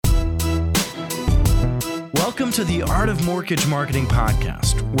Welcome to the Art of Mortgage Marketing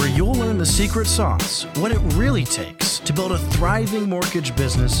podcast, where you'll learn the secret sauce, what it really takes to build a thriving mortgage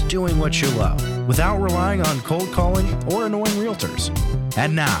business doing what you love, without relying on cold calling or annoying realtors.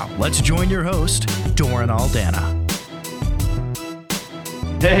 And now, let's join your host, Doran Aldana.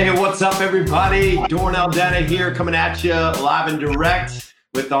 Hey, what's up, everybody? Doran Aldana here, coming at you live and direct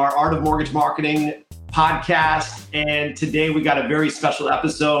with our Art of Mortgage Marketing podcast. And today we got a very special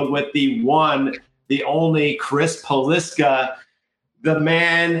episode with the one, the only Chris Poliska, the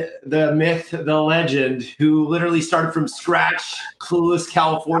man, the myth, the legend, who literally started from scratch, clueless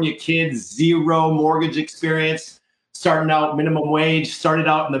California kid, zero mortgage experience, starting out minimum wage, started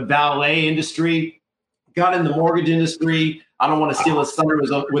out in the valet industry, got in the mortgage industry. I don't want to steal his thunder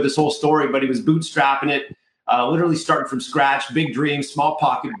with his whole story, but he was bootstrapping it, literally starting from scratch, big dreams, small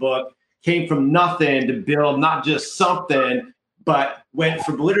pocketbook, came from nothing to build not just something, but went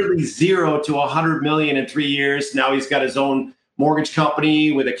from literally zero to 100 million in 3 years. Now he's got his own mortgage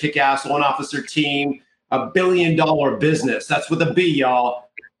company with a kick-ass loan officer team, $1 billion business. That's with a B, y'all,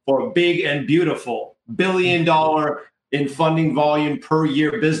 for big and beautiful. $1 billion in funding volume per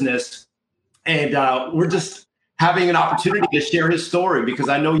year business. And we're just having an opportunity to share his story because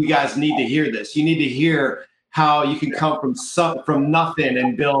I know you guys need to hear this. You need to hear how you can come from nothing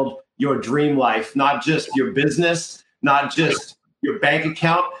and build your dream life, not just your business, not just your bank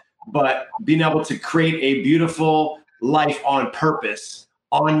account, but being able to create a beautiful life on purpose,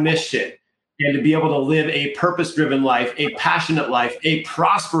 on mission, and to be able to live a purpose-driven life, a passionate life, a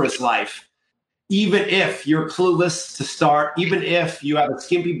prosperous life, even if you're clueless to start, even if you have a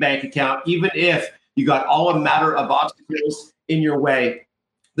skimpy bank account, even if you got all a matter of obstacles in your way.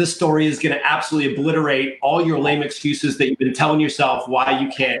 This story is going to absolutely obliterate all your lame excuses that you've been telling yourself why you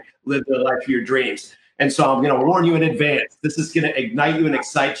can't live the life of your dreams. And so I'm going to warn you in advance. This is going to ignite you and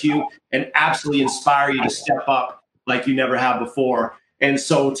excite you and absolutely inspire you to step up like you never have before. And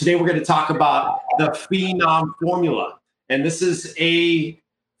so today we're going to talk about the Phenom Formula. And this is a,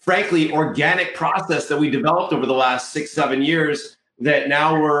 frankly, organic process that we developed over the last 6-7 years that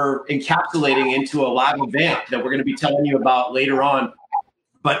now we're encapsulating into a live event that we're going to be telling you about later on.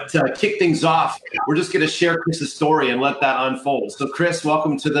 But to kick things off, we're just going to share Chris's story and let that unfold. So Chris,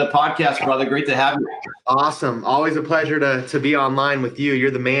 welcome to the podcast, brother. Great to have you. Awesome. Always a pleasure to be online with you.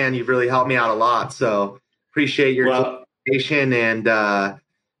 You're the man. You've really helped me out a lot. So appreciate your dedication and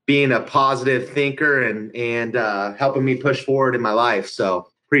being a positive thinker and helping me push forward in my life. So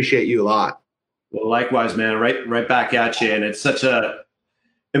appreciate you a lot. Well, likewise, man, right back at you. And it's such a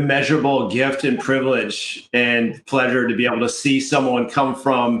immeasurable gift and privilege and pleasure to be able to see someone come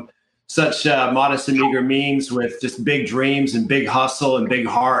from such modest and meager means with just big dreams and big hustle and big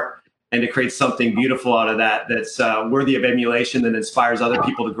heart, and to create something beautiful out of that that's worthy of emulation that inspires other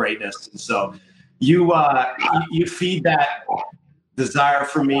people to greatness. And so you feed that desire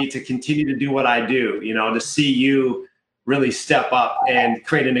for me to continue to do what I do, to see you really step up and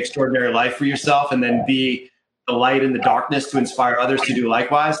create an extraordinary life for yourself and then be the light in the darkness to inspire others to do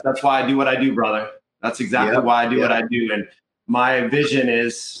likewise. That's why I do what I do, brother. That's exactly why I do what I do. And my vision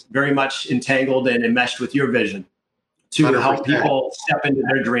is very much entangled and enmeshed with your vision to 100%. Help people step into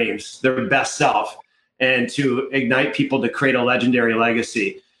their dreams, their best self, and to ignite people to create a legendary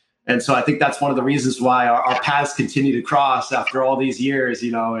legacy. And so I think that's one of the reasons why our paths continue to cross after all these years,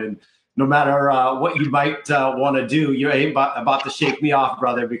 and no matter what you might want to do, you ain't about to shake me off,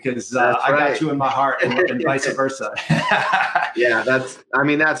 brother, because I got you in my heart and vice versa. Yeah,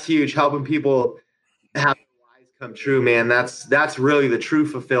 that's huge. Helping people have their lives come true, man. That's really the true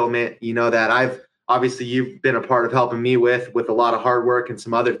fulfillment, that you've been a part of helping me with a lot of hard work and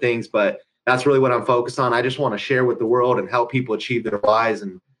some other things, but that's really what I'm focused on. I just want to share with the world and help people achieve their lives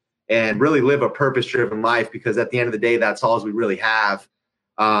and really live a purpose-driven life, because at the end of the day, that's all we really have.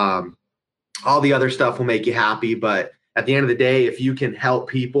 All the other stuff will make you happy, but at the end of the day, if you can help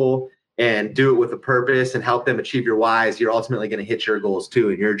people and do it with a purpose and help them achieve your whys, you're ultimately going to hit your goals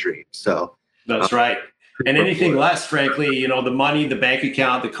too in your dreams. So that's right. And anything less, frankly, the money, the bank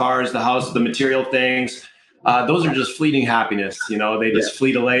account, the cars, the house, the material things, those are just fleeting happiness. They just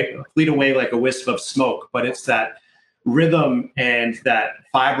fleet away like a wisp of smoke. But it's that rhythm and that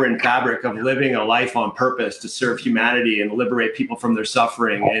fiber and fabric of living a life on purpose to serve humanity and liberate people from their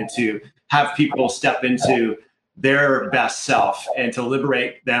suffering, and to have people step into their best self and to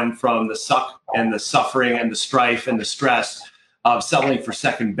liberate them from the suck and the suffering and the strife and the stress of settling for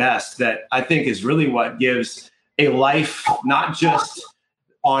second best, that I think is really what gives a life not just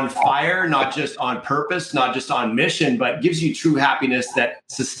on fire, not just on purpose, not just on mission, but gives you true happiness that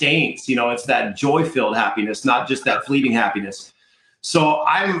sustains. It's that joy-filled happiness, not just that fleeting happiness. So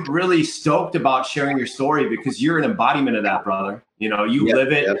I'm really stoked about sharing your story because you're an embodiment of that, brother. You know, you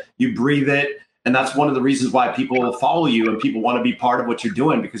live it, you breathe it. And that's one of the reasons why people follow you and people want to be part of what you're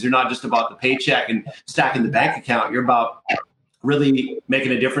doing, because you're not just about the paycheck and stacking the bank account. You're about really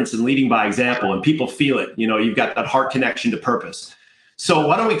making a difference and leading by example, and people feel it. You know, you've got that heart connection to purpose. So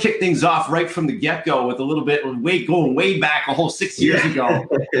why don't we kick things off right from the get-go with a little bit going way back a whole 6 years ago.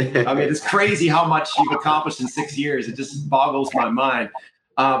 I mean, it's crazy how much you've accomplished in 6 years. It just boggles my mind.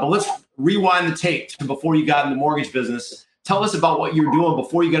 But let's rewind the tape to before you got in the mortgage business. Tell us about what you were doing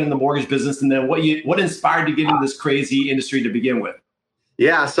before you got in the mortgage business, and then what inspired you to get into this crazy industry to begin with.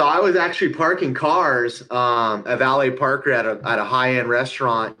 Yeah, so I was actually parking cars, a valet parker at a high-end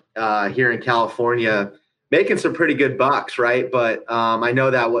restaurant here in California, making some pretty good bucks, right? But I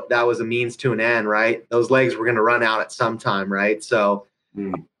know that was a means to an end, right? Those legs were going to run out at some time, right? So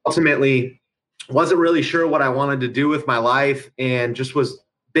ultimately, wasn't really sure what I wanted to do with my life, and just was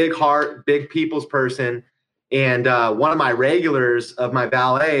big heart, big people's person. And one of my regulars of my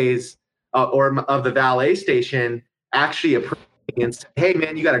valets or of the valet station actually approached me and said, "Hey,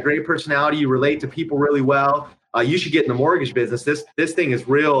 man, you got a great personality. You relate to people really well. You should get in the mortgage business. This thing is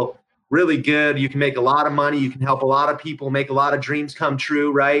really good. You can make a lot of money. You can help a lot of people, make a lot of dreams come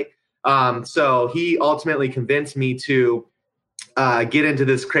true, right?" So he ultimately convinced me to get into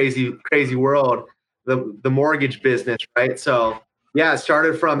this crazy world, the mortgage business, right? So yeah, it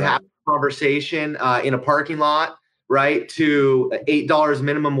started from having a conversation in a parking lot, right, to $8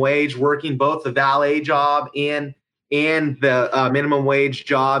 minimum wage, working both the valet job and the minimum wage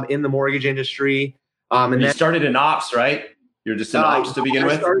job in the mortgage industry. And then started in ops, right? You're just in ops to begin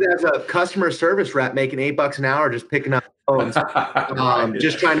with? I started as a customer service rep, making $8 an hour, just picking up phones,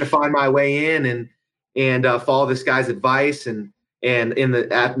 just trying to find my way in and follow this guy's advice. And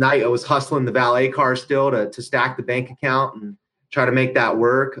at night, I was hustling the valet car still to stack the bank account and try to make that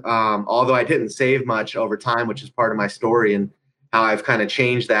work. Although I didn't save much over time, which is part of my story and how I've kind of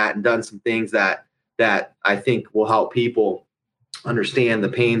changed that and done some things that I think will help people understand the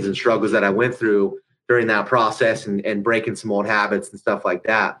pains and struggles that I went through during that process and breaking some old habits and stuff like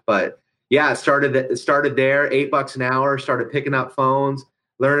that. But yeah, it started there, $8 an hour, started picking up phones,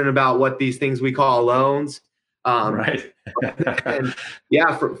 learning about what these things we call loans. Right. And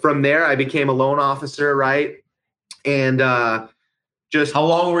yeah, from there, I became a loan officer, right? And just how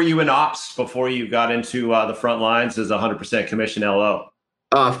long were you in ops before you got into the front lines as a 100% commission LO?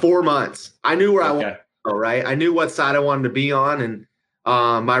 4 months. I knew where I wanted to go, right? I knew what side I wanted to be on, and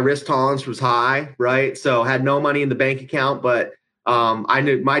my risk tolerance was high, right? So had no money in the bank account, but I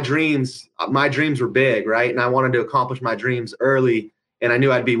knew my dreams were big, right? And I wanted to accomplish my dreams early, and I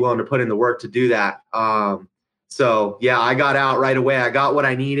knew I'd be willing to put in the work to do that. So yeah, I got out right away. I got what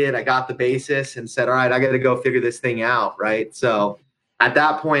I needed. I got the basis and said, all right, I got to go figure this thing out, right? So at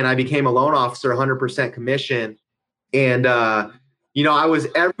that point, I became a loan officer, 100% commission. And, I was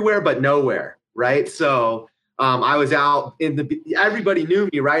everywhere but nowhere, right? So I was out everybody knew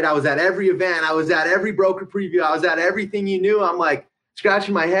me, right? I was at every event. I was at every broker preview. I was at everything you knew. I'm like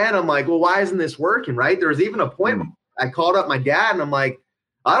scratching my head. I'm like, well, why isn't this working, right? There was even a point where I called up my dad and I'm like,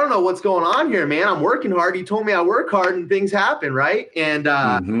 I don't know what's going on here, man. I'm working hard. He told me I work hard and things happen, right? And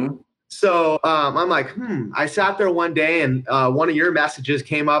so I'm like, I sat there one day and one of your messages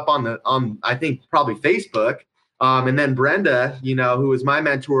came up on I think probably Facebook. And then Brenda, who was my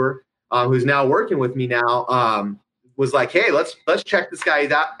mentor, who's now working with me now, was like, hey, let's check this guy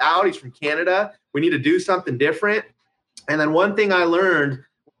out. He's from Canada. We need to do something different. And then one thing I learned,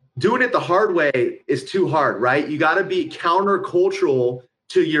 doing it the hard way is too hard, right? You got to be countercultural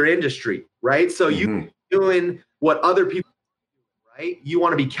to your industry, right? So you doing what other people do, right? You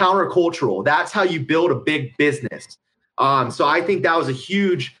want to be countercultural. That's how you build a big business. So I think that was a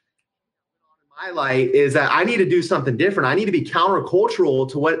huge highlight, is that I need to do something different. I need to be countercultural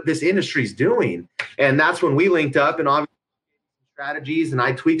to what this industry is doing. And that's when we linked up and obviously strategies, and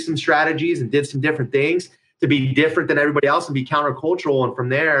I tweaked some strategies and did some different things to be different than everybody else and be countercultural. And from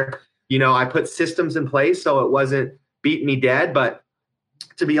there, I put systems in place so it wasn't beating me dead. But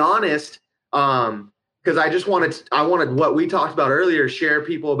to be honest, because I wanted what we talked about earlier, share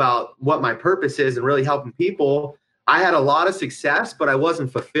people about what my purpose is and really helping people. I had a lot of success, but I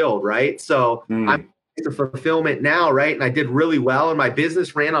wasn't fulfilled, right? So I'm in fulfillment now, right? And I did really well, and my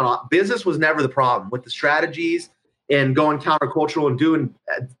business ran on. Business was never the problem with the strategies and going countercultural and doing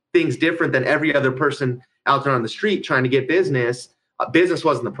things different than every other person out there on the street trying to get business. Business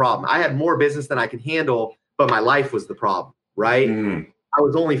wasn't the problem. I had more business than I could handle, but my life was the problem, right? I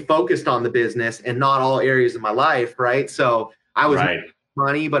was only focused on the business and not all areas of my life, right? So I was making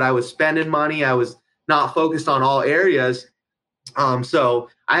money, but I was spending money. I was not focused on all areas. So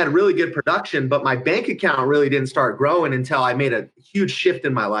I had really good production, but my bank account really didn't start growing until I made a huge shift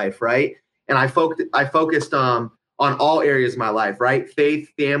in my life, right? And I focused on all areas of my life, right?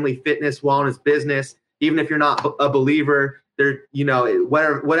 Faith, family, fitness, wellness, business. Even if you're not a believer, there,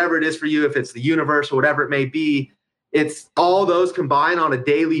 whatever it is for you, if it's the universe or whatever it may be, it's all those combined on a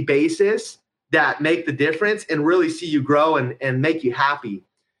daily basis that make the difference and really see you grow and make you happy.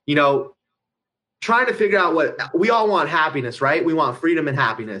 Trying to figure out what we all want: happiness, right? We want freedom and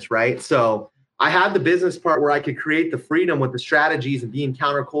happiness, right? So I had the business part where I could create the freedom with the strategies and being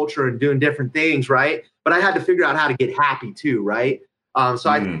counterculture and doing different things, right? But I had to figure out how to get happy too, right? I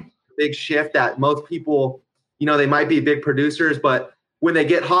think a big shift that most people, they might be big producers, but when they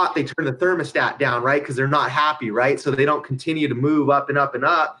get hot, they turn the thermostat down, right? Because they're not happy, right? So they don't continue to move up and up and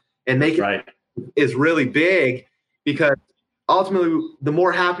up and make it is really big, because ultimately, the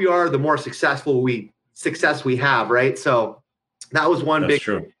more happy you are, the more success we have, right? So that was one big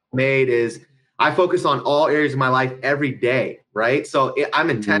thing I made is I focus on all areas of my life every day, right? So I'm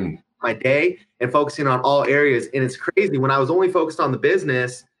intent my day and focusing on all areas. And it's crazy. When I was only focused on the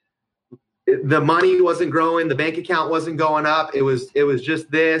business, the money wasn't growing, the bank account wasn't going up. It was just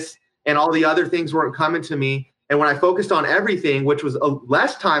this, and all the other things weren't coming to me. And when I focused on everything, which was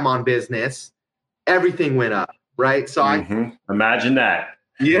less time on business, everything went up. Right. So imagine that.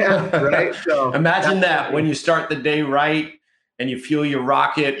 Yeah. Right. So imagine that when you start the day right and you fuel your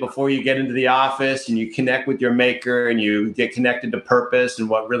rocket before you get into the office and you connect with your maker and you get connected to purpose and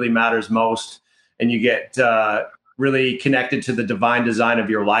what really matters most. And you get really connected to the divine design of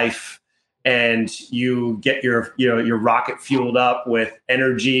your life. And you get your rocket fueled up with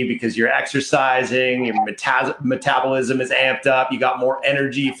energy because you're exercising, your metabolism is amped up, you got more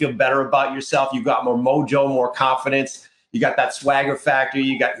energy, you feel better about yourself, you got more mojo, more confidence, you got that swagger factor,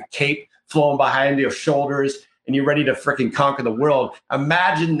 you got your cape flowing behind your shoulders, and you're ready to freaking conquer the world.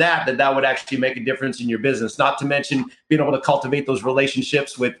 Imagine that would actually make a difference in your business, not to mention being able to cultivate those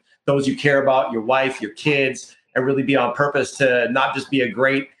relationships with those you care about, your wife, your kids, and really be on purpose to not just be a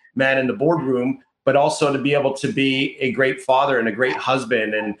great man in the boardroom, but also to be able to be a great father and a great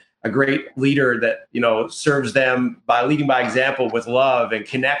husband and a great leader that, serves them by leading by example with love and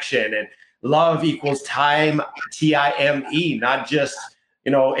connection. And love equals time, TIME, not just,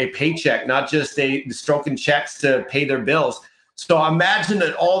 a paycheck, not just a stroking checks to pay their bills. So imagine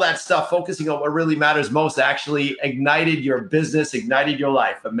that all that stuff, focusing on what really matters most, actually ignited your business, ignited your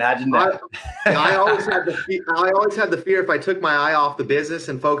life. Imagine that. I always had the fear if I took my eye off the business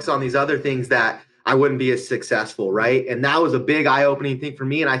and focused on these other things that I wouldn't be as successful, right? And that was a big eye-opening thing for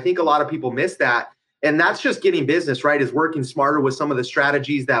me. And I think a lot of people miss that. And that's just getting business, right? Is working smarter with some of the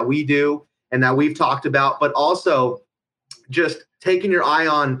strategies that we do and that we've talked about, but also just taking your eye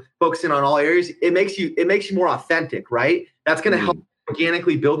on focusing on all areas. It makes you more authentic, right? That's going to help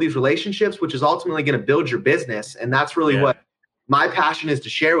organically build these relationships, which is ultimately going to build your business. And that's really what my passion is, to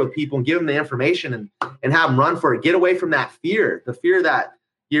share with people and give them the information and have them run for it. Get away from that fear, the fear that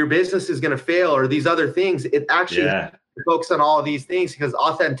your business is going to fail or these other things. It actually focus on all of these things, because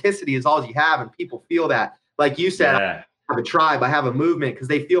authenticity is all you have. And people feel that, like you said, I have a tribe, I have a movement, because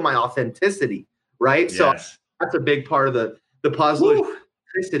they feel my authenticity. Right. Yes. So that's a big part of the puzzle,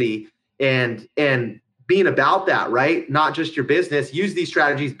 authenticity and being about that, right? Not just your business. Use these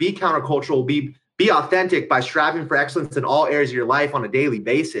strategies, be countercultural, be authentic by striving for excellence in all areas of your life on a daily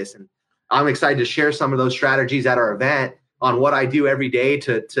basis. And I'm excited to share some of those strategies at our event on what I do every day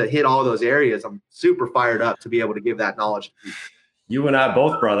to hit all those areas. I'm super fired up to be able to give that knowledge. You and I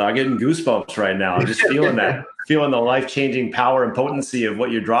both, brother. I'm getting goosebumps right now. I'm just feeling that, feeling the life-changing power and potency of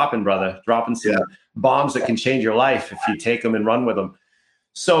what you're dropping, brother. Dropping some bombs that can change your life if you take them and run with them.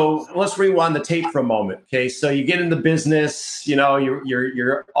 So let's rewind the tape for a moment. Okay. So you get into business,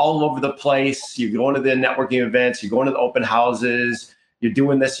 you're all over the place. You're going to the networking events, you're going to the open houses, you're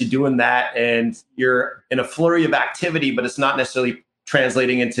doing this, you're doing that, and you're in a flurry of activity, but it's not necessarily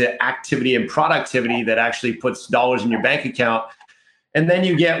translating into activity and productivity that actually puts dollars in your bank account. And then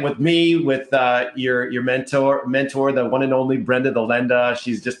you get with me, with your mentor, the one and only Brenda DeLenda.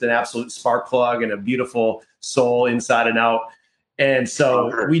 She's just an absolute spark plug and a beautiful soul inside and out. And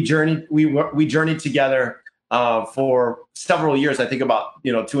so we journeyed together for several years. I think about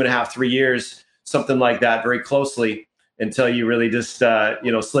 2.5, 3 years, something like that, very closely, until you really just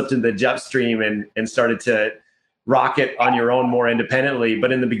slipped into the jet stream and started to rocket on your own more independently.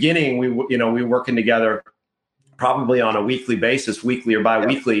 But in the beginning, we were working together probably on a weekly basis, weekly or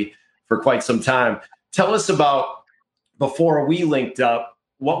bi-weekly, for quite some time. Tell us about, before we linked up,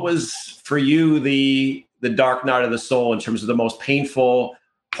 what was for you the dark night of the soul in terms of the most painful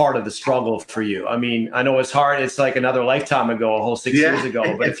part of the struggle for you? I mean, I know it's hard. It's like another lifetime ago, a whole 6 years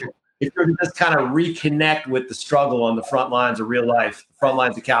ago. But if you're just kind of reconnect with the struggle on the front lines of real life, front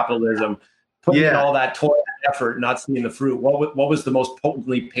lines of capitalism, putting in all that toil and effort, not seeing the fruit, what was the most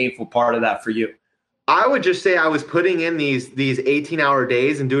potently painful part of that for you? I would just say I was putting in these 18-hour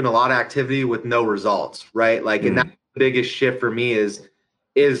days and doing a lot of activity with no results, right? Like, and that's the biggest shift for me is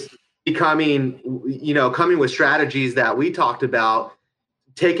becoming, coming with strategies that we talked about,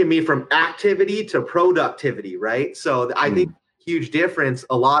 taking me from activity to productivity, right? So I think huge difference.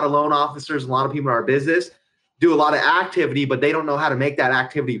 A lot of loan officers, a lot of people in our business do a lot of activity, but they don't know how to make that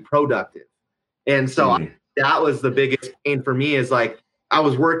activity productive. And so that was the biggest pain for me, is like, I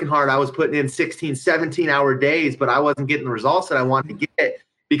was working hard. I was putting in 16, 17-hour days, but I wasn't getting the results that I wanted to get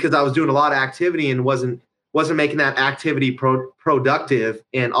because I was doing a lot of activity and wasn't making that activity productive.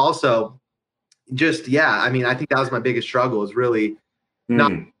 And also just, I mean, I think that was my biggest struggle, is really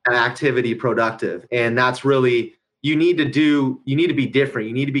not an activity productive. And that's really, you need to be different.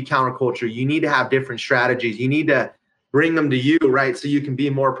 You need to be counterculture. You need to have different strategies. You need to bring them to you, right? So you can be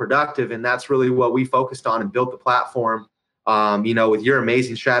more productive. And that's really what we focused on and built the platform, with your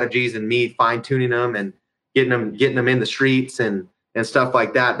amazing strategies and me fine tuning them and getting them in the streets and stuff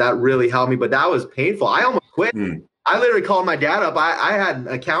like that. That really helped me, but that was painful. I almost quit. I literally called my dad up. I had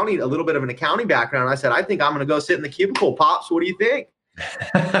a little bit of an accounting background. I said, I think I'm going to go sit in the cubicle, Pops. What do you think?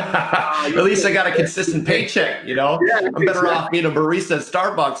 At least I got a consistent paycheck, I'm better off being a barista at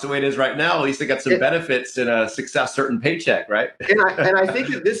Starbucks the way it is right now. At least I got some benefits and a certain paycheck, right? and I think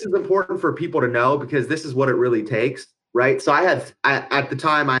that this is important for people to know, because this is what it really takes, right? So at the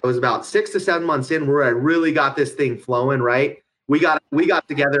time I was about 6 to 7 months in where I really got this thing flowing, right? We got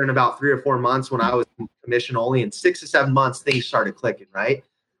together in about 3 or 4 months when I was in commission only. In 6 to 7 months, things started clicking, right?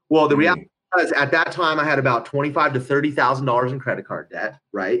 Well, the reality was, at that time I had about $25,000 to $30,000 in credit card debt,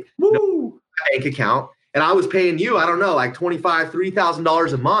 right? No bank account. And I was paying you, I don't know, like $25,000,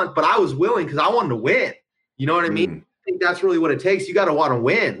 $3,000 a month, but I was willing because I wanted to win. You know what I mean? I think that's really what it takes. You got to want to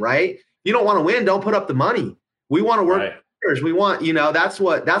win, right? You don't want to win, don't put up the money. We want to work. Right. We want, that's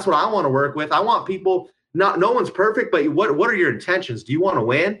what I want to work with. I want people, no one's perfect, but what are your intentions? Do you want to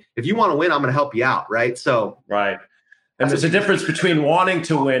win? If you want to win, I'm going to help you out. Right. So, right. And there's a difference between wanting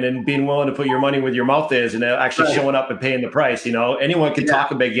to win and being willing to put your money where your mouth is and actually showing up and paying the price. Anyone can talk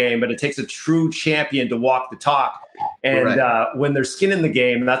a big game, but it takes a true champion to walk the talk. And when there's skin in the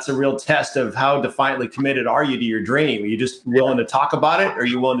game, that's a real test of how defiantly committed are you to your dream. Are you just willing to talk about it, or are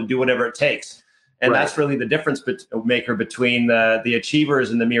you willing to do whatever it takes? And that's really the difference maker between the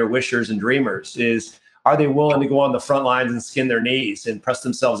achievers and the mere wishers and dreamers is, are they willing to go on the front lines and skin their knees and press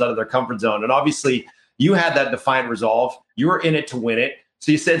themselves out of their comfort zone? And obviously, you had that defiant resolve. You were in it to win it.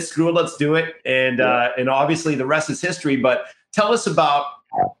 So you said, screw it, let's do it. And obviously the rest is history. But tell us about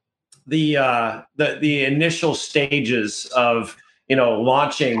the initial stages of,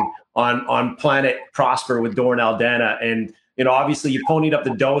 launching on Planet Prosper with Dor and Aldana. And, obviously you ponied up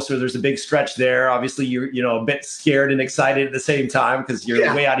the dough. So there's a big stretch there. Obviously you're, a bit scared and excited at the same time because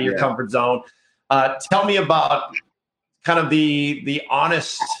you're way out of your comfort zone. Tell me about kind of the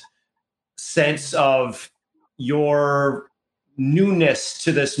honest sense of your newness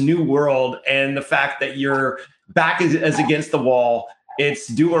to this new world and the fact that your back is against the wall. It's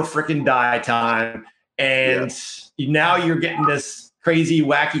do or frickin' die time. And now you're getting this crazy,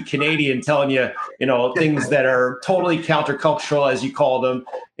 wacky Canadian telling you, things that are totally countercultural, as you call them,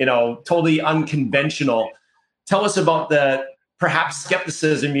 totally unconventional. Tell us about the perhaps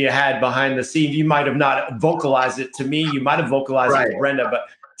skepticism you had behind the scenes. You might have not vocalized it to me. You might have vocalized it to Brenda, but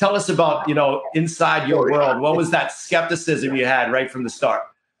tell us about, inside your world. What was that skepticism you had right from the start?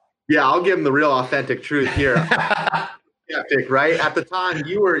 Yeah, I'll give them the real authentic truth here. Skeptic, right? At the time,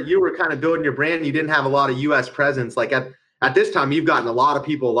 you were kind of building your brand. You didn't have a lot of U.S. presence. Like at this time, you've gotten a lot of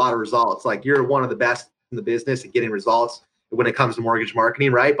people, a lot of results. Like you're one of the best in the business at getting results when it comes to mortgage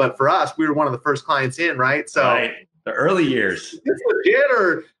marketing, right? But for us, we were one of the first clients in, right? So the early years. Is this legit,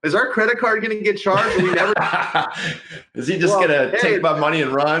 or is our credit card going to get charged? And we never. Is he just going to take my money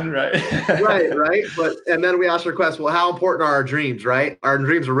and run, right? right. And then we asked our question, well, how important are our dreams, right? Our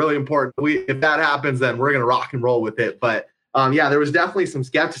dreams are really important. If that happens, then we're going to rock and roll with it. But there was definitely some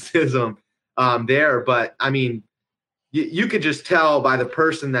skepticism there. But I mean, you could just tell by the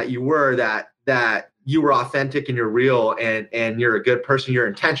person that you were that you were authentic and you're real and you're a good person. Your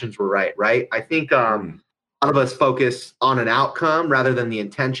intentions were right? I think a lot of us focus on an outcome rather than the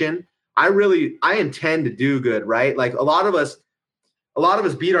intention. I intend to do good, right? Like a lot of us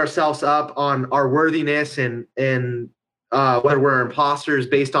beat ourselves up on our worthiness and whether we're imposters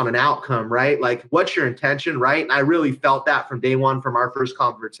based on an outcome, right? Like, what's your intention, right? And I really felt that from day one, from our first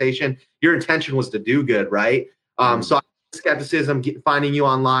conversation. Your intention was to do good, right? So skepticism, finding you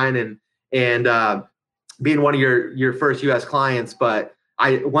online and being one of your first U.S. clients, but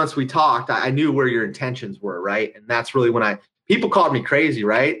once we talked, I knew where your intentions were, right? And that's really when people called me crazy,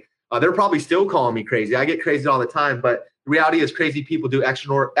 right? They're probably still calling me crazy. I get crazy all the time, but the reality is crazy people do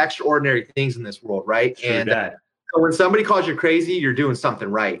extraordinary things in this world, right? True and that. So when somebody calls you crazy, you're doing something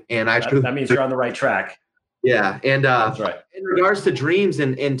right. And that means you're on the right track. Yeah. And that's right. In regards to dreams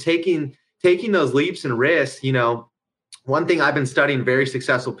and taking those leaps and risks, one thing I've been studying very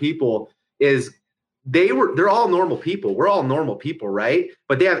successful people is they're all normal people. We're all normal people, right?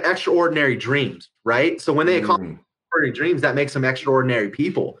 But they have extraordinary dreams, right? So when they accomplish extraordinary dreams, that makes them extraordinary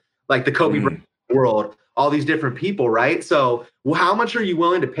people, like the Kobe Bryant world, all these different people, right? So how much are you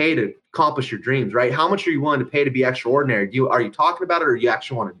willing to pay to accomplish your dreams, right? How much are you willing to pay to be extraordinary? Are you talking about it, or you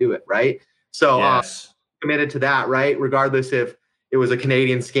actually want to do it, right? So yes. Committed to that, right? Regardless if it was a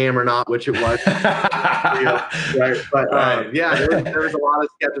Canadian scam or not, which it was. Right? But yeah, there was a lot of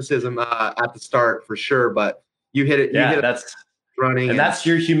skepticism at the start for sure, but you hit it. Yeah, that's running, and that's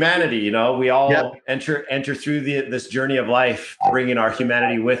your humanity. We all enter through this journey of life, bringing our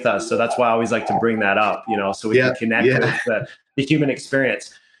humanity with us. So that's why I always like to bring that up, so we can connect with the human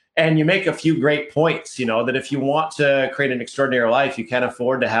experience. And you make a few great points, that if you want to create an extraordinary life, you can't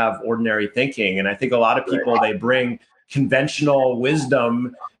afford to have ordinary thinking. And I think a lot of people, they bring conventional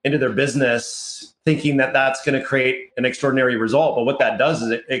wisdom into their business, thinking that that's going to create an extraordinary result. But what that does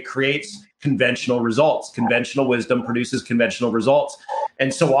is it creates conventional results. Conventional wisdom produces conventional results.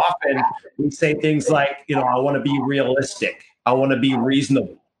 And so often we say things like, I want to be realistic. I want to be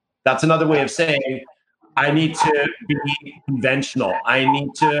reasonable. That's another way of saying, I need to be conventional. I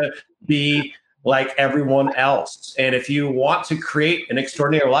need to be like everyone else. And if you want to create an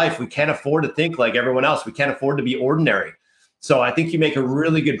extraordinary life, we can't afford to think like everyone else. We can't afford to be ordinary. So I think you make a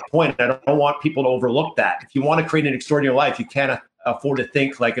really good point. I don't want people to overlook that. If you want to create an extraordinary life, you can't afford to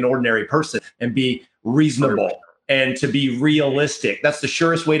think like an ordinary person and be reasonable and to be realistic. That's the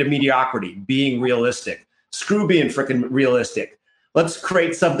surest way to mediocrity, being realistic. Screw being freaking realistic. Let's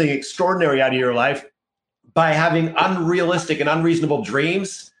create something extraordinary out of your life by having unrealistic and unreasonable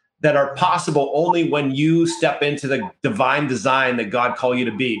dreams that are possible only when you step into the divine design that God called you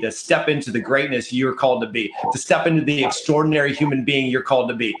to be, to step into the greatness you're called to be, to step into the extraordinary human being you're called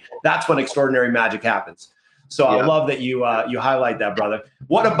to be. That's when extraordinary magic happens. So I love that you highlight that, brother.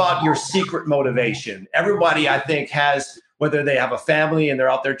 What about your secret motivation? Everybody, I think, has, whether they have a family and they're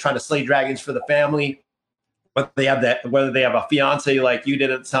out there trying to slay dragons for the family, whether they have a fiance like you did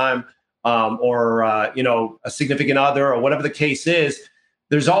at the time, or a significant other, or whatever the case is,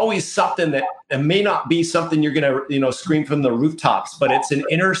 there's always something that it may not be something you're going to, scream from the rooftops, but it's an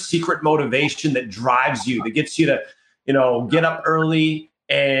inner secret motivation that drives you, that gets you to, get up early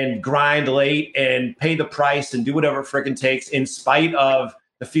and grind late and pay the price and do whatever it freaking takes, in spite of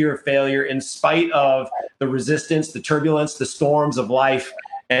the fear of failure, in spite of the resistance, the turbulence, the storms of life,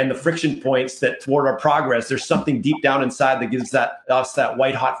 and the friction points that thwart our progress. There's something deep down inside that gives us that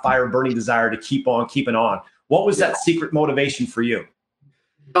white hot fire burning desire to keep on keeping on. What was that secret motivation for you?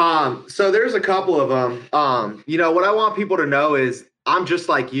 So there's a couple of them. What I want people to know is I'm just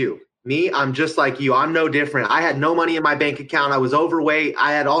like you. I'm just like you. I'm no different. I had no money in my bank account. I was overweight.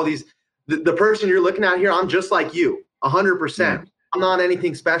 I had all these, the person you're looking at here, I'm just like you, 100%. I'm not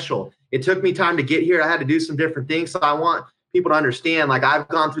anything special. It took me time to get here. I had to do some different things. So I want people to understand, like, I've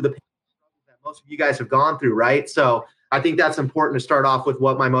gone through the pain that most of you guys have gone through, right? So I think that's important to start off with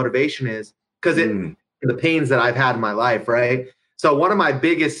what my motivation is, because the pains that I've had in my life, right? So one of my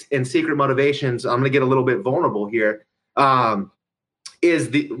biggest and secret motivations, I'm going to get a little bit vulnerable here,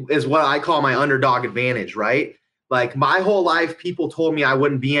 is what I call my underdog advantage, right? Like, my whole life, people told me I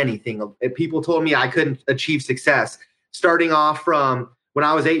wouldn't be anything. People told me I couldn't achieve success. Starting off from when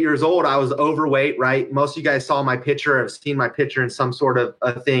I was 8 years old, I was overweight, right? Most of you guys saw my picture, have seen my picture in some sort of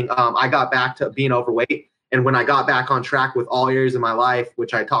a thing. I got back to being overweight. And when I got back on track with all areas of my life,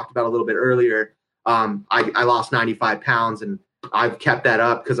 which I talked about a little bit earlier, I lost 95 pounds, and I've kept that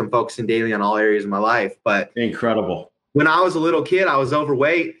up because I'm focusing daily on all areas of my life. But incredible. When I was a little kid, I was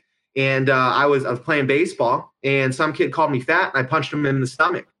overweight, and I was playing baseball, and some kid called me fat, and I punched him in the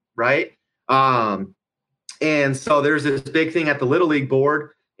stomach, right? And so there's this big thing at the Little League board,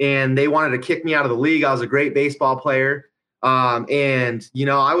 and they wanted to kick me out of the league. I was a great baseball player. And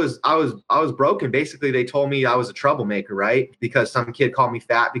I was broken. Basically, they told me I was a troublemaker, right? Because some kid called me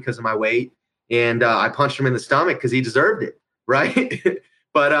fat because of my weight, and I punched him in the stomach because he deserved it, right?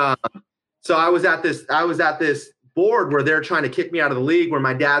 But so I was at this board where they're trying to kick me out of the league, where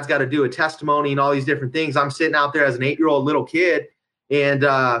my dad's got to do a testimony and all these different things. I'm sitting out there as an 8-year-old little kid, and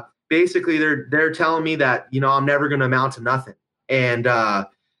basically they're telling me that, you know, I'm never going to amount to nothing. And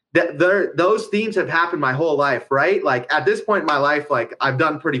those themes have happened my whole life, right? Like at this point in my life, like I've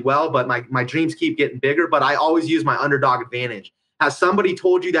done pretty well, but my dreams keep getting bigger. But I always use my underdog advantage. Has somebody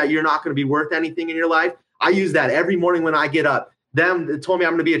told you that you're not going to be worth anything in your life? I use that every morning when I get up. Them told me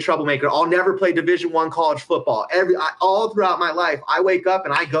I'm going to be a troublemaker. I'll never play Division I college football. All throughout my life, I wake up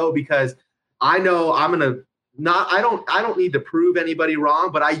and I go because I know I'm going to not. I don't need to prove anybody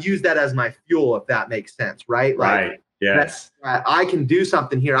wrong, but I use that as my fuel, if that makes sense, right? Right. Yes. I can do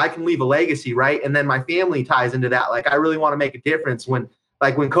something here. I can leave a legacy, right? And then my family ties into that. Like I really want to make a difference. When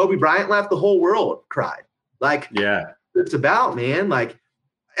Kobe Bryant left, the whole world cried. Like, yeah, it's about, man. Like,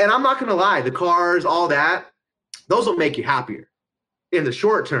 and I'm not gonna lie, the cars, all that, those will make you happier in the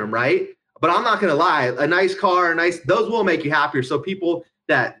short term, right? But I'm not gonna lie, a nice car, those will make you happier. So people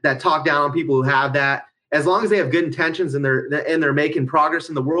that talk down on people who have that, as long as they have good intentions and they're making progress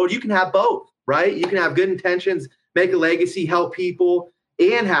in the world, you can have both, right? You can have good intentions, make a legacy, help people,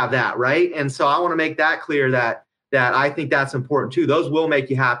 and have that, right? And so I want to make that clear that I think that's important too. Those will make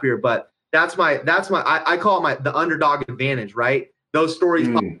you happier, but I call it the underdog advantage, right? Those stories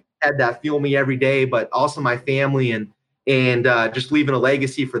had that fuel me every day, but also my family and just leaving a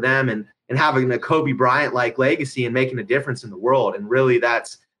legacy for them and having a Kobe Bryant like legacy and making a difference in the world. And really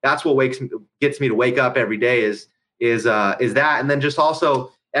that's what gets me to wake up every day is that. And then just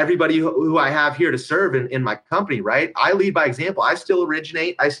also everybody who I have here to serve in my company, right? I lead by example. I still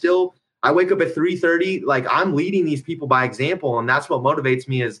originate. I wake up at 3:30. Like I'm leading these people by example. And that's what motivates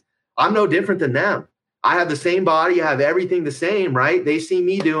me is I'm no different than them. I have the same body. I have everything the same, right? They see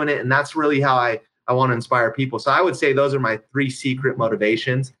me doing it. And that's really how I want to inspire people. So I would say those are my 3 secret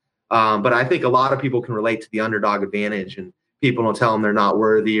motivations. But I think a lot of people can relate to the underdog advantage, and people don't tell them they're not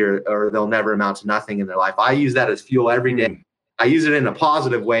worthy or they'll never amount to nothing in their life. I use that as fuel every day. I use it in a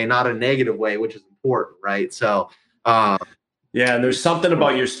positive way, not a negative way, which is important, right? So, yeah, and there's something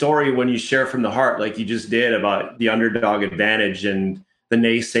about your story when you share from the heart, like you just did, about the underdog advantage and the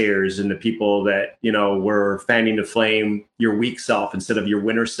naysayers and the people that, you know, were fanning to flame your weak self instead of your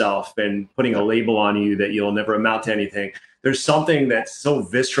winner self and putting a label on you that you'll never amount to anything. There's something that's so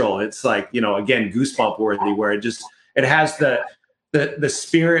visceral. It's like, you know, again, goosebump worthy, where it has the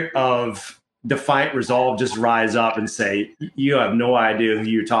spirit of defiant resolve. Just rise up and say, you have no idea who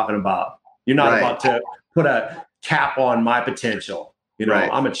you're talking about. You're not about to put a cap on my potential. You know,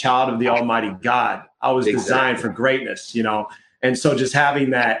 I'm a child of the Almighty God. I was designed for greatness, you know? And so just having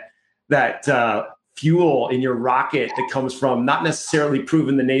that fuel in your rocket that comes from not necessarily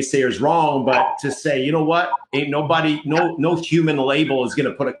proving the naysayers wrong, but to say, you know what, ain't nobody, no human label is going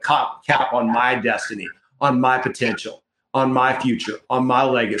to put a cap on my destiny, on my potential, on my future, on my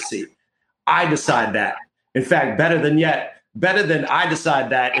legacy. I decide that. In fact, better than I decide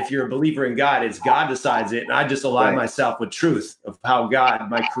that, if you're a believer in God, is God decides it. And I just align myself with truth of how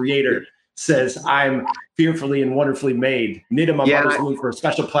God, my creator, says I'm fearfully and wonderfully made, knit in my mother's womb for a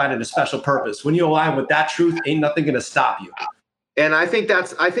special plan and a special purpose. When you align with that truth, ain't nothing going to stop you. And I think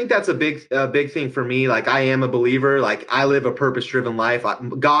that's a big thing for me. Like I am a believer. Like I live a purpose-driven life.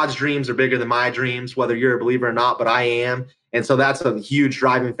 God's dreams are bigger than my dreams, whether you're a believer or not, but I am. And so that's a huge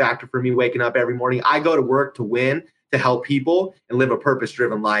driving factor for me waking up every morning. I go to work to win, to help people and live a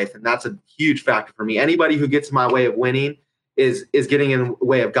purpose-driven life. And that's a huge factor for me. Anybody who gets in my way of winning is getting in the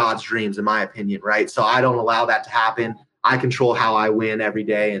way of God's dreams, in my opinion, right? So I don't allow that to happen. I control how I win every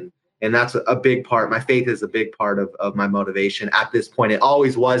day. And that's a big part. My faith is a big part of my motivation at this point. It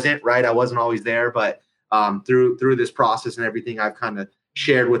always wasn't, right? I wasn't always there, but through this process and everything I've kind of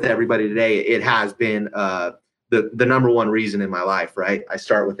shared with everybody today, it has been the number one reason in my life, right? I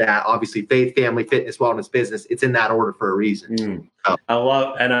start with that. Obviously, faith, family, fitness, wellness, business. It's in that order for a reason. I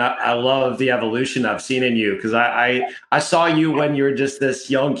love the evolution I've seen in you, because I saw you when you were just this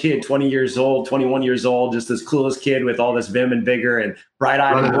young kid, 20 years old, 21 years old, just this clueless kid with all this vim and vigor and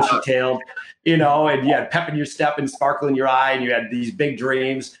bright-eyed and bushy-tailed, you know, and you had pep in your step and sparkle in your eye, and you had these big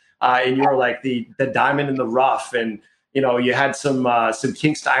dreams, and you were like the diamond in the rough, and you know, you had some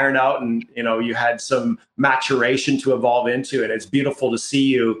kinks to iron out, and, you know, you had some maturation to evolve into. And it's beautiful to see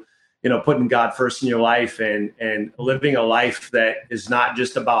you, you know, putting God first in your life and living a life that is not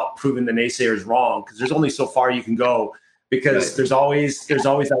just about proving the naysayers wrong, because there's only so far you can go, because there's always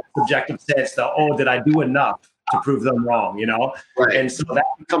that subjective sense that, oh, did I do enough to prove them wrong, you know? And so that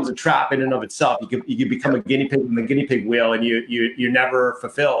becomes a trap in and of itself. You can become a guinea pig in the guinea pig wheel, and you're never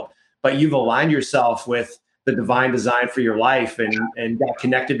fulfilled. But you've aligned yourself with the divine design for your life and got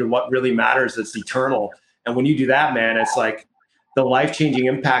connected to what really matters, that's eternal. And when you do that, man, it's like the life-changing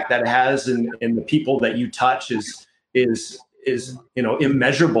impact that it has in the people that you touch is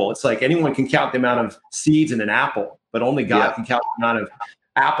immeasurable. It's like anyone can count the amount of seeds in an apple, but only God can count the amount of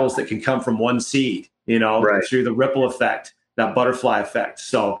apples that can come from one seed, through the ripple effect, that butterfly effect.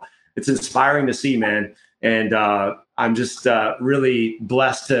 So it's inspiring to see, man. And I'm just really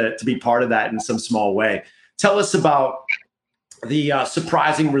blessed to be part of that in some small way. Tell us about the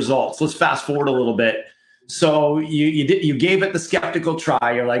surprising results. Let's fast forward a little bit. So you gave it the skeptical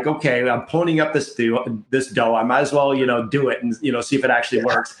try. You're like, okay, I'm ponying up this dough. I might as well, do it and, see if it actually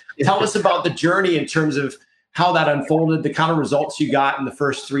works. Tell us about the journey in terms of how that unfolded, the kind of results you got in the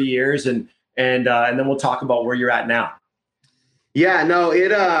first 3 years, and then we'll talk about where you're at now. Yeah, no,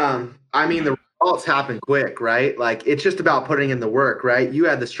 the results happen quick, right? Like, it's just about putting in the work, right? You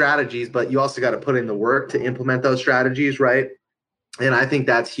had the strategies, but you also got to put in the work to implement those strategies, right? And I think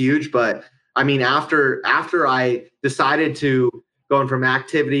that's huge. But I mean, after I decided to going from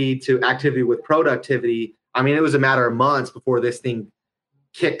activity to activity with productivity, I mean, it was a matter of months before this thing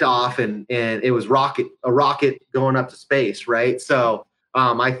kicked off, and it was a rocket going up to space, right? So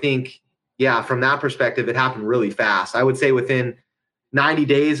I think, from that perspective, it happened really fast. I would say within 90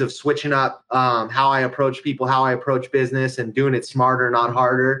 days of switching up how I approach people, how I approach business, and doing it smarter, not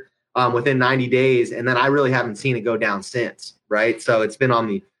harder, within 90 days. And then I really haven't seen it go down since, right? So it's been on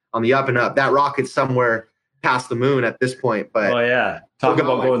the up and up. That rocket's somewhere past the moon at this point. But talk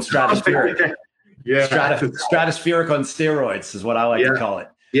about going stratospheric. Stratospheric on steroids is what I like to call it.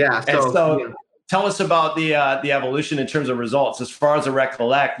 Yeah. So tell us about the evolution in terms of results. As far as I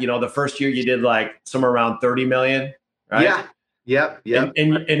recollect, the first year you did like somewhere around 30 million, right? Yeah. Yep.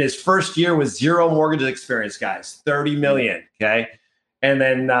 And his first year was zero mortgage experience, guys, 30 million. Okay. And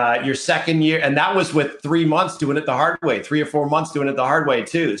then your second year, and that was with 3 months doing it the hard way, 3 or 4 months doing it the hard way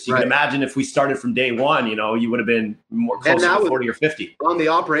too. So you can imagine if we started from day one, you would have been more closer to 40 or 50. On the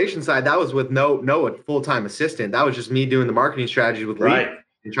operation side, that was with no full-time assistant. That was just me doing the marketing strategy with lead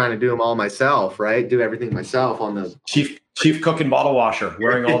and trying to do them all myself, right? Do everything myself on the chief cook and bottle washer,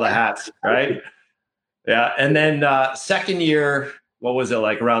 wearing all the hats, right? Yeah. And then second year, what was it,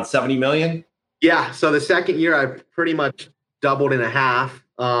 like around 70 million? Yeah. So the second year, I pretty much doubled in a half.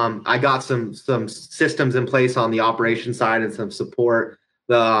 I got some systems in place on the operation side and some support.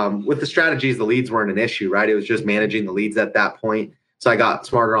 With the strategies, the leads weren't an issue, right? It was just managing the leads at that point. So I got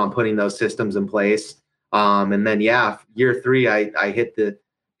smarter on putting those systems in place. And then, year 3, I hit the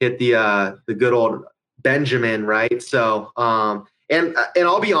good old Benjamin, right? So, and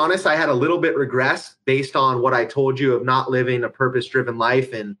I'll be honest, I had a little bit regress based on what I told you of not living a purpose-driven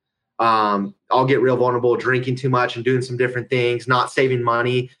life. And I'll get real vulnerable, drinking too much and doing some different things, not saving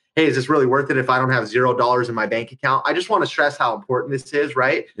money. Hey, is this really worth it if I don't have $0 in my bank account? I just want to stress how important this is,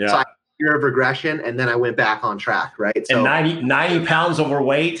 right? Yeah. So I had a year of regression, and then I went back on track, right? So, and 90 pounds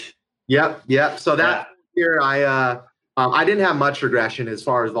overweight. Yep. So that year, I didn't have much regression as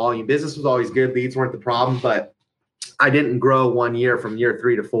far as volume. Business was always good. Leads weren't the problem, but I didn't grow 1 year from year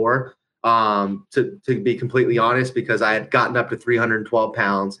 3 to 4, to be completely honest, because I had gotten up to 312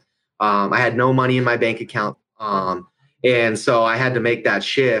 pounds. I had no money in my bank account. And so I had to make that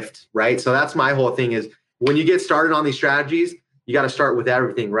shift, right? So that's my whole thing is when you get started on these strategies, you got to start with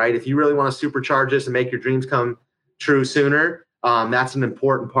everything, right? If you really want to supercharge this and make your dreams come true sooner, that's an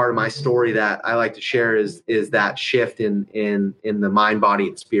important part of my story that I like to share is that shift in the mind, body,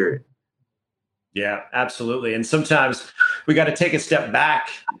 and spirit. Yeah, absolutely. And sometimes we got to take a step back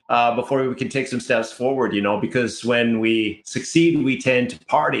before we can take some steps forward, because when we succeed, we tend to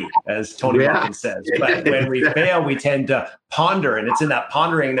party, as Tony Robbins says. But when we fail, we tend to ponder. And it's in that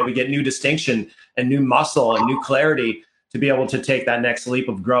pondering that we get new distinction and new muscle and new clarity to be able to take that next leap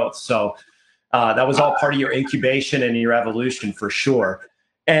of growth. So that was all part of your incubation and your evolution for sure.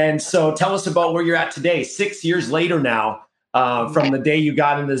 And so tell us about where you're at today, 6 years later now. From the day you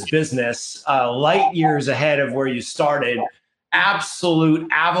got in this business, light years ahead of where you started. Absolute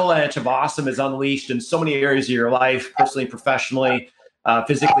avalanche of awesome is unleashed in so many areas of your life, personally, professionally,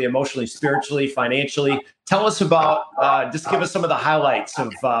 physically, emotionally, spiritually, financially. Tell us about, just give us some of the highlights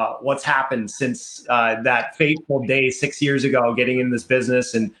of what's happened since that fateful day 6 years ago, getting in this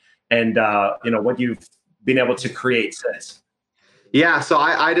business and what you've been able to create since. Yeah, so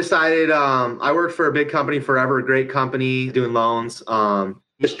I decided I worked for a big company forever, a great company doing loans.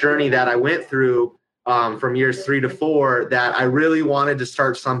 This journey that I went through from years 3 to 4, that I really wanted to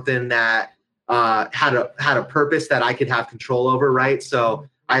start something that had a purpose that I could have control over, right? So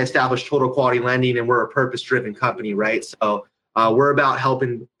I established Total Quality Lending, and we're a purpose-driven company, right? So we're about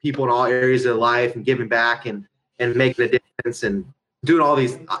helping people in all areas of their life and giving back and making a difference and doing all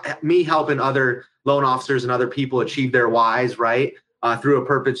these, me helping other loan officers and other people achieve their whys, right? Through a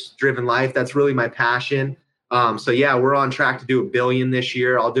purpose-driven life. That's really my passion. So yeah, we're on track to do $1 billion this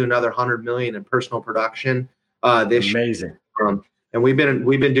year. I'll do another 100 million in personal production this year. Amazing. And we've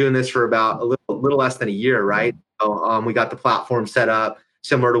been doing this for about a little less than a year, right? So we got the platform set up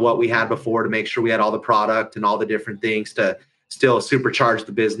similar to what we had before to make sure we had all the product and all the different things to still supercharge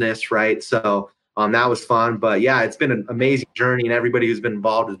the business, right? So that was fun. But yeah, it's been an amazing journey, and everybody who's been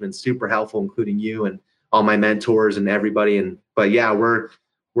involved has been super helpful, including you and all my mentors and everybody. But yeah, we're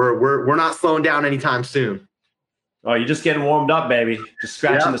not slowing down anytime soon. Oh, you're just getting warmed up, baby. Just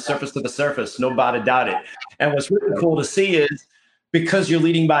scratching the surface of the surface. Nobody doubt it. And what's really cool to see is because you're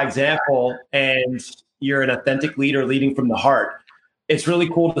leading by example and you're an authentic leader leading from the heart, it's really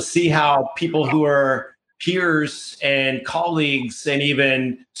cool to see how people who are peers and colleagues and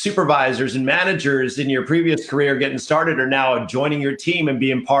even supervisors and managers in your previous career getting started are now joining your team and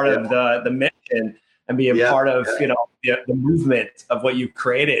being part of the mission and being part of the movement of what you've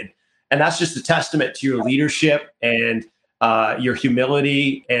created. And that's just a testament to your leadership and your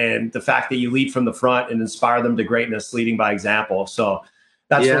humility and the fact that you lead from the front and inspire them to greatness, leading by example. So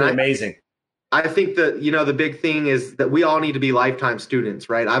that's really amazing. I think that, the big thing is that we all need to be lifetime students,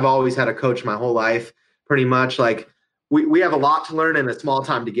 right? I've always had a coach my whole life, pretty much. Like we have a lot to learn in a small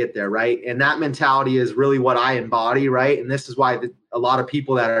time to get there, right? And that mentality is really what I embody, right? And this is why a lot of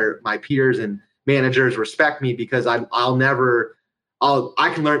people that are my peers and managers respect me, because you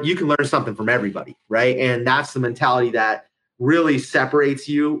can learn something from everybody, right? And that's the mentality that really separates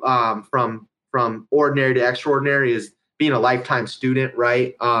you from ordinary to extraordinary, is being a lifetime student,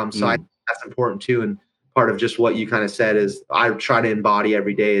 right? I think that's important too. And part of just what you kind of said is I try to embody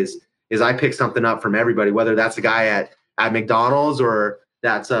every day is I pick something up from everybody, whether that's a guy at McDonald's or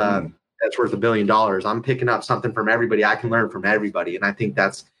that's worth $1 billion. I'm picking up something from everybody. I can learn from everybody, and I think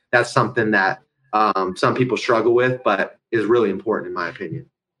that's something that some people struggle with, but is really important in my opinion.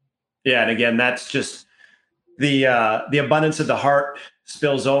 Yeah. And again, that's just the abundance of the heart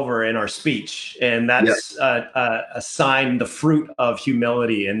spills over in our speech. And that's a sign, the fruit of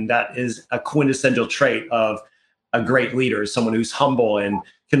humility. And that is a quintessential trait of a great leader, someone who's humble and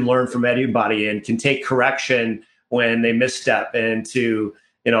can learn from anybody and can take correction when they misstep, and to,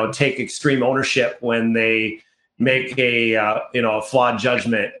 take extreme ownership when they make a flawed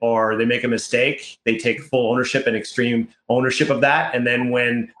judgment or they make a mistake. They take full ownership and extreme ownership of that. And then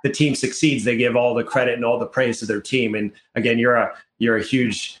when the team succeeds, they give all the credit and all the praise to their team. And again, you're a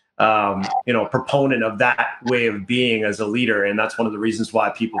huge proponent of that way of being as a leader. And that's one of the reasons why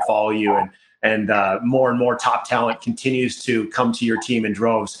people follow you, and more and more top talent continues to come to your team in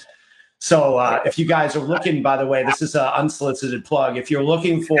droves. So if you guys are looking, by the way, this is an unsolicited plug. If you're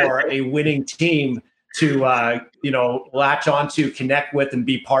looking for a winning team to latch onto, connect with, and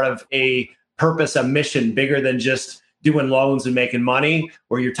be part of a purpose, a mission bigger than just doing loans and making money,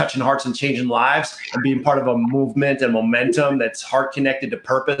 where you're touching hearts and changing lives and being part of a movement and momentum that's heart connected to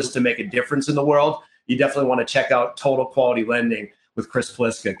purpose to make a difference in the world, you definitely want to check out Total Quality Lending with Chris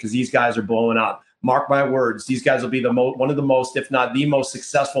Pliska, because these guys are blowing up. Mark my words, these guys will be one of the most, if not the most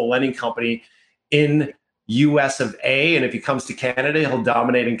successful lending company in US of A. And if he comes to Canada, he'll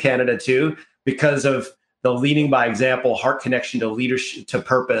dominate in Canada too, because of the leading by example, heart connection to leadership, to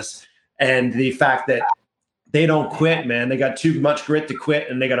purpose, and the fact that they don't quit, man. They got too much grit to quit,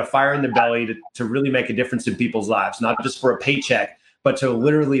 and they got a fire in their belly to really make a difference in people's lives, not just for a paycheck, but to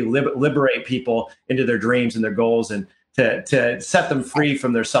literally liberate people into their dreams and their goals, and to set them free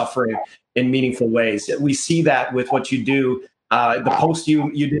from their suffering in meaningful ways. We see that with what you do. The post you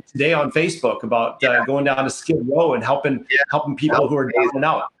did today on Facebook about going down to Skid Row and helping people who are down and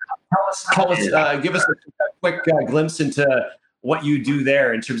out. Tell us, give us a quick glimpse into what you do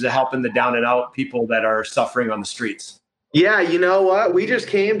there in terms of helping the down and out people that are suffering on the streets. Yeah, you know what? We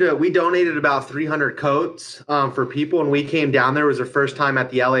donated about 300 coats for people, and we came down there. It was our first time at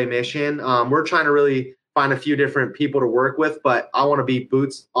the LA mission. We're trying to really find a few different people to work with, but I want to be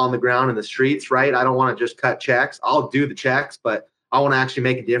boots on the ground in the streets, right? I don't want to just cut checks. I'll do the checks, but I want to actually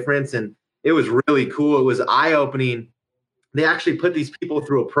make a difference. And it was really cool. It was eye-opening. They actually put these people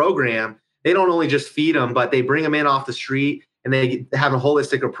through a program. They don't only just feed them, but they bring them in off the street, and they have a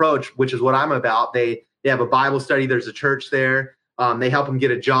holistic approach, which is what I'm about. They have a Bible study. There's a church there. They help them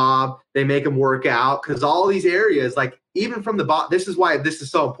get a job. They make them work out, because all these areas, like even from the this is why this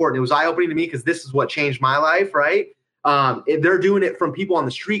is so important. It was eye-opening to me, because this is what changed my life, right? They're doing it from people on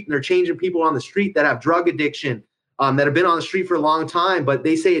the street, and they're changing people on the street that have drug addiction, that have been on the street for a long time, but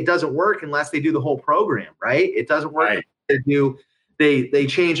they say it doesn't work unless they do the whole program, right? It doesn't work. Right. They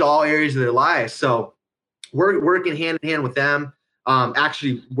change all areas of their lives. So we're working hand in hand with them.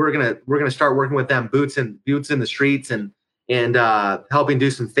 Actually, we're gonna start working with them, boots in the streets, and helping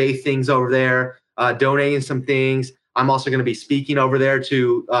do some faith things over there, donating some things. I'm also going to be speaking over there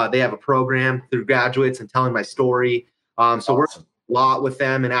to. They have a program through graduates and telling my story. So we're a lot with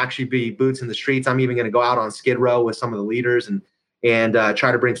them and actually be boots in the streets. I'm even going to go out on Skid Row with some of the leaders and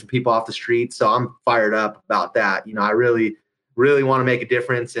try to bring some people off the streets. So I'm fired up about that. You know, I really want to make a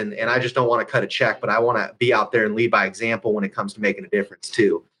difference, and I just don't want to cut a check, but I want to be out there and lead by example when it comes to making a difference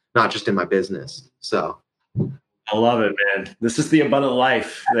too, not just in my business. So. I love it, man. This is the abundant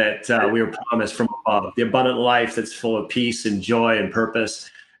life that we were promised from above, the abundant life that's full of peace and joy and purpose.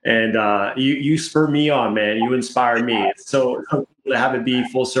 And you spur me on, man. You inspire me. It's so cool to have it be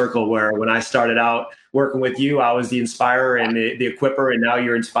full circle, where when I started out working with you, I was the inspirer and the equipper, and now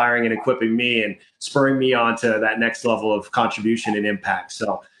you're inspiring and equipping me and spurring me on to that next level of contribution and impact.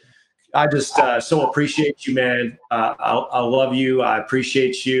 So I just so appreciate you, man. I love you. I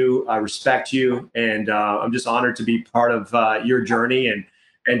appreciate you. I respect you. And I'm just honored to be part of your journey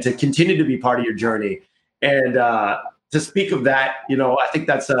and to continue to be part of your journey. And to speak of that, you know, I think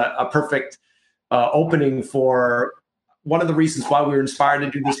that's a perfect opening for one of the reasons why we were inspired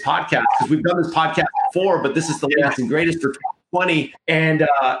to do this podcast, because we've done this podcast before, but this is the latest and greatest for 2020. And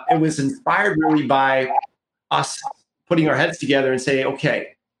it was inspired really by us putting our heads together and saying,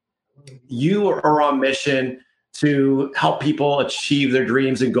 okay, you are on mission to help people achieve their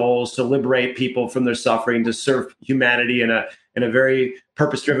dreams and goals, to liberate people from their suffering, to serve humanity in a very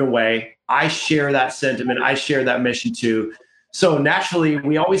purpose-driven way. I share that sentiment. I share that mission too. So naturally,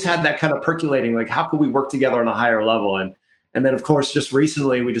 we always had that kind of percolating, like, how could we work together on a higher level? And then, of course, just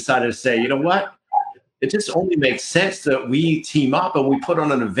recently, we decided to say, you know what? It just only makes sense that we team up and we put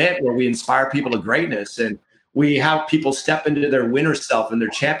on an event where we inspire people to greatness, and we have people step into their winner self and their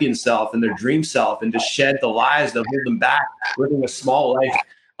champion self and their dream self and to shed the lies that hold them back, living a small life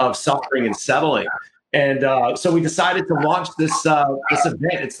of suffering and settling. And so we decided to launch this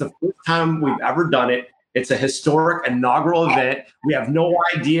event. It's the first time we've ever done it. It's a historic inaugural event. We have no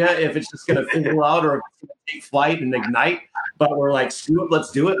idea if it's just going to fizzle out or if it's going to take flight and ignite, but we're like, screw it,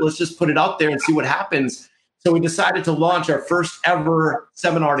 let's do it. Let's just put it out there and see what happens. So we decided to launch our first ever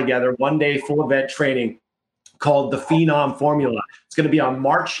seminar together, 1-day full event training, called the Phenom Formula. It's going to be on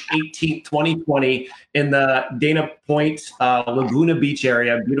March 18th, 2020 in the Dana Point, Laguna Beach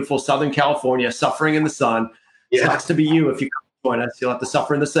area, beautiful Southern California, suffering in the sun. Yeah. Sucks to be you if you come join us. You'll have to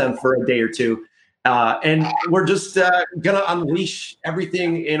suffer in the sun for a day or two. And we're just going to unleash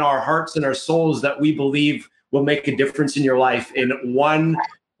everything in our hearts and our souls that we believe will make a difference in your life in one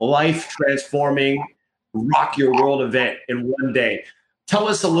life-transforming, rock your world event in one day. Tell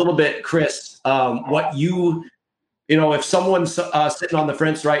us a little bit, Chris, what you know, if someone's sitting on the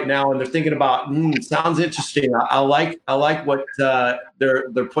fence right now and they're thinking about, sounds interesting. I like what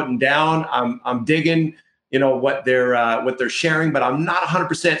they're putting down. I'm digging, you know, what they're sharing, but I'm not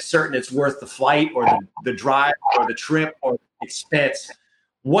 100% certain it's worth the flight or the drive or the trip or the expense.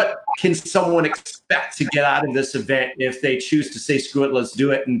 What can someone expect to get out of this event if they choose to say, screw it, let's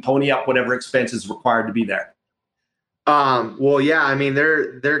do it, and pony up whatever expense is required to be there? Well, yeah, I mean,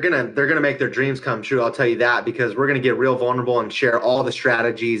 they're gonna make their dreams come true. I'll tell you that, because we're gonna get real vulnerable and share all the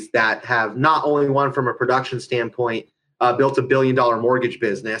strategies that have not only one from a production standpoint, built $1 billion mortgage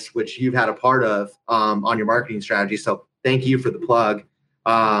business, which you've had a part of on your marketing strategy. So thank you for the plug.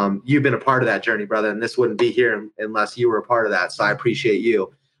 You've been a part of that journey, brother, and this wouldn't be here unless you were a part of that. So I appreciate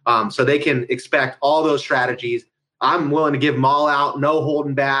you. So they can expect all those strategies. I'm willing to give them all out, no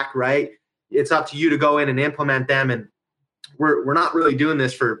holding back, right? It's up to you to go in and implement them. And we're not really doing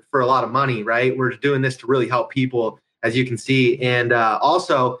this for a lot of money, right? We're doing this to really help people, as you can see. And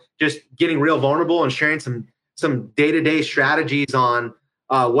also just getting real vulnerable and sharing some day-to-day strategies on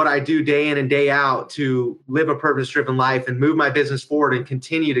what I do day in and day out to live a purpose-driven life and move my business forward and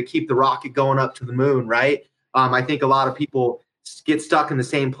continue to keep the rocket going up to the moon, right? I think a lot of people get stuck in the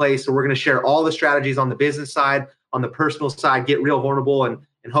same place. So we're going to share all the strategies on the business side, on the personal side, get real vulnerable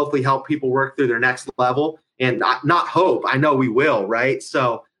and hopefully help people work through their next level. And not hope, I know we will, right?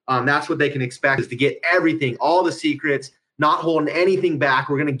 So that's what they can expect, is to get everything, all the secrets, not holding anything back.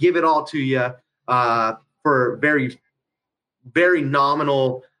 We're going to give it all to you for very, very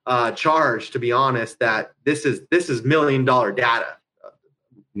nominal charge, to be honest. That this is $1 million data,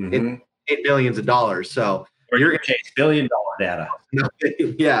 $8 billions. So or your case, $1 billion data.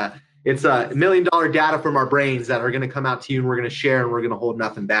 Yeah, it's $1 million data from our brains that are going to come out to you, and we're going to share, and we're going to hold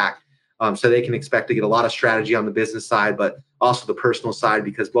nothing back. So they can expect to get a lot of strategy on the business side, but also the personal side,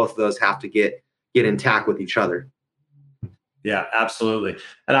 because both of those have to get intact with each other. Yeah, absolutely.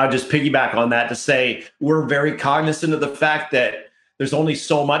 And I'll just piggyback on that to say we're very cognizant of the fact that there's only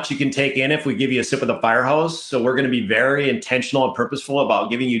so much you can take in if we give you a sip of the fire hose. So we're going to be very intentional and purposeful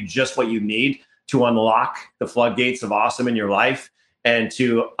about giving you just what you need to unlock the floodgates of awesome in your life and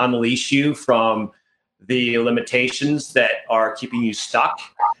to unleash you from the limitations that are keeping you stuck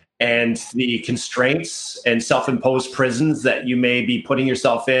and the constraints and self-imposed prisons that you may be putting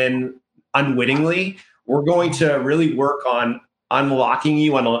yourself in unwittingly. We're going to really work on unlocking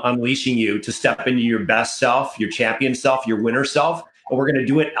you and unleashing you to step into your best self, your champion self, your winner self. And we're going to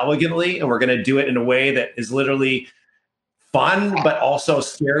do it elegantly, and we're going to do it in a way that is literally fun, but also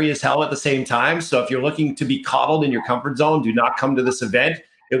scary as hell at the same time. So if you're looking to be coddled in your comfort zone, do not come to this event.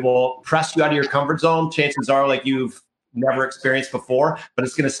 It will press you out of your comfort zone. Chances are like you've never experienced before, but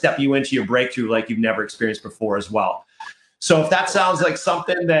it's going to step you into your breakthrough like you've never experienced before as well. So if that sounds like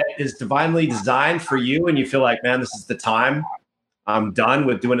something that is divinely designed for you and you feel like, man, this is the time, I'm done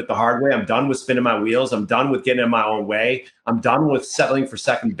with doing it the hard way. I'm done with spinning my wheels. I'm done with getting in my own way. I'm done with settling for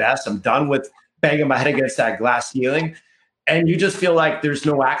second best. I'm done with banging my head against that glass ceiling. And you just feel like there's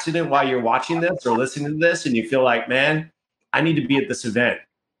no accident while you're watching this or listening to this. And you feel like, man, I need to be at this event.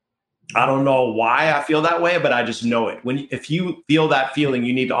 I don't know why I feel that way, but I just know it. If you feel that feeling,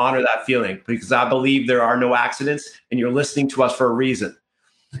 you need to honor that feeling, because I believe there are no accidents and you're listening to us for a reason.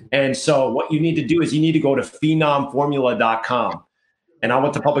 And so what you need to do is you need to go to phenomformula.com. And I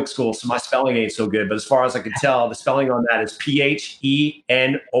went to public school, so my spelling ain't so good. But as far as I can tell, the spelling on that is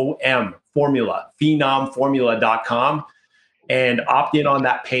PHENOM, formula, phenomformula.com. And opt in on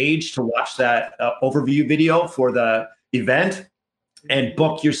that page to watch that overview video for the event and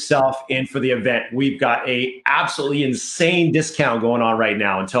book yourself in for the event. We've got a absolutely insane discount going on right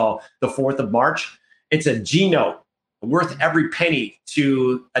now until the 4th of March. It's a G-note worth every penny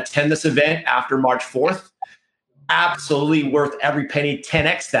to attend this event after March 4th. Absolutely worth every penny,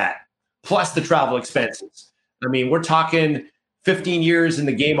 10x that, plus the travel expenses. I mean, we're talking 15 years in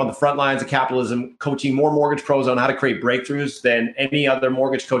the game on the front lines of capitalism, coaching more mortgage pros on how to create breakthroughs than any other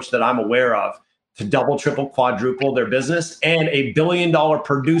mortgage coach that I'm aware of, to double, triple, quadruple their business, and a $1 billion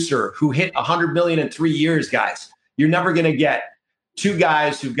producer who hit 100 million in 3 years, guys. You're never going to get two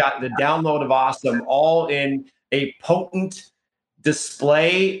guys who've got the download of awesome, all in a potent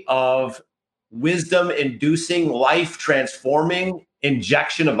display of wisdom-inducing, life-transforming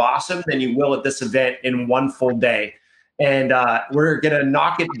injection of awesome than you will at this event in one full day. And we're going to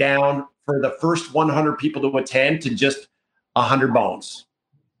knock it down for the first 100 people to attend to just 100 bones.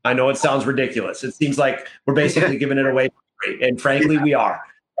 I know it sounds ridiculous. It seems like we're basically giving it away for free. And frankly, we are.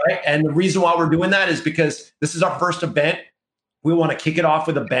 Right? And the reason why we're doing that is because this is our first event. We want to kick it off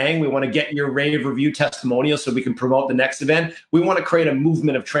with a bang. We want to get your rave review testimonial so we can promote the next event. We want to create a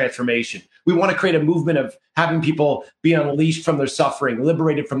movement of transformation. We want to create a movement of having people be unleashed from their suffering,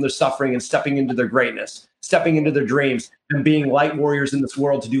 liberated from their suffering, and stepping into their greatness, stepping into their dreams, and being light warriors in this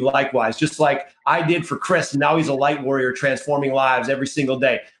world to do likewise, just like I did for Chris. And now he's a light warrior transforming lives every single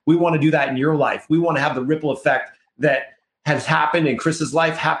day. We want to do that in your life. We want to have the ripple effect that has happened in Chris's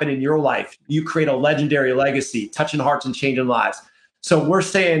life happen in your life. You create a legendary legacy, touching hearts and changing lives. So we're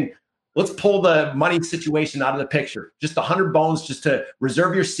saying, let's pull the money situation out of the picture. Just 100 bones just to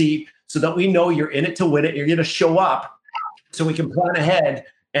reserve your seat so that we know you're in it to win it. You're going to show up so we can plan ahead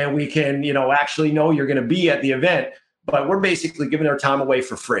and we can, actually know you're going to be at the event. But we're basically giving our time away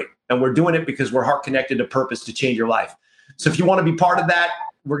for free. And we're doing it because we're heart connected to purpose to change your life. So if you want to be part of that,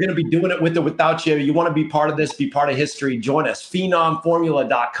 we're going to be doing it with or without you. You want to be part of this, be part of history, join us.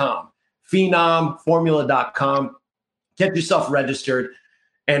 Phenomformula.com. Phenomformula.com. Get yourself registered.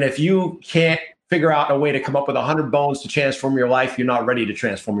 And if you can't figure out a way to come up with 100 bones to transform your life, you're not ready to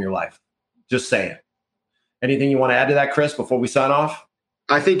transform your life. Just saying. Anything you want to add to that, Chris, before we sign off?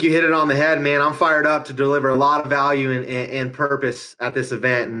 I think you hit it on the head, man. I'm fired up to deliver a lot of value and purpose at this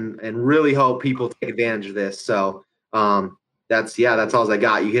event and really hope people take advantage of this. So that's all I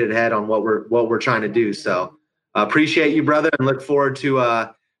got. You hit it ahead on what we're trying to do. So appreciate you, brother, and look forward to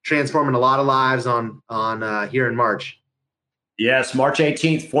transforming a lot of lives on here in March. Yes, March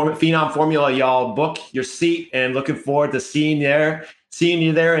 18th, Phenom Formula, y'all. Book your seat and looking forward to seeing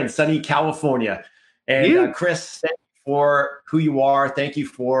you there in sunny California. And Chris, thank you for who you are. Thank you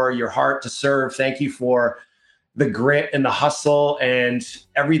for your heart to serve. Thank you for the grit and the hustle and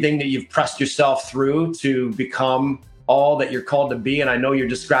everything that you've pressed yourself through to become all that you're called to be. And I know you're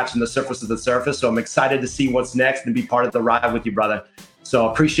just scratching the surface of the surface. So I'm excited to see what's next and be part of the ride with you, brother. So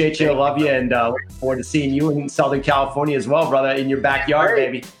appreciate you. I love you. And looking forward to seeing you in Southern California as well, brother, in your backyard,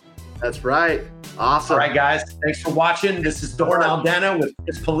 baby. That's right. Awesome. All right, guys. Thanks for watching. This is Doran Aldana with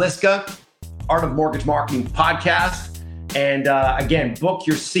Chris Poliska, Art of Mortgage Marketing podcast. And again, book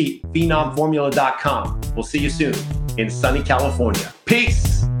your seat, phenomformula.com. We'll see you soon in sunny California.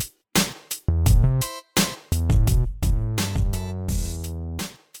 Peace.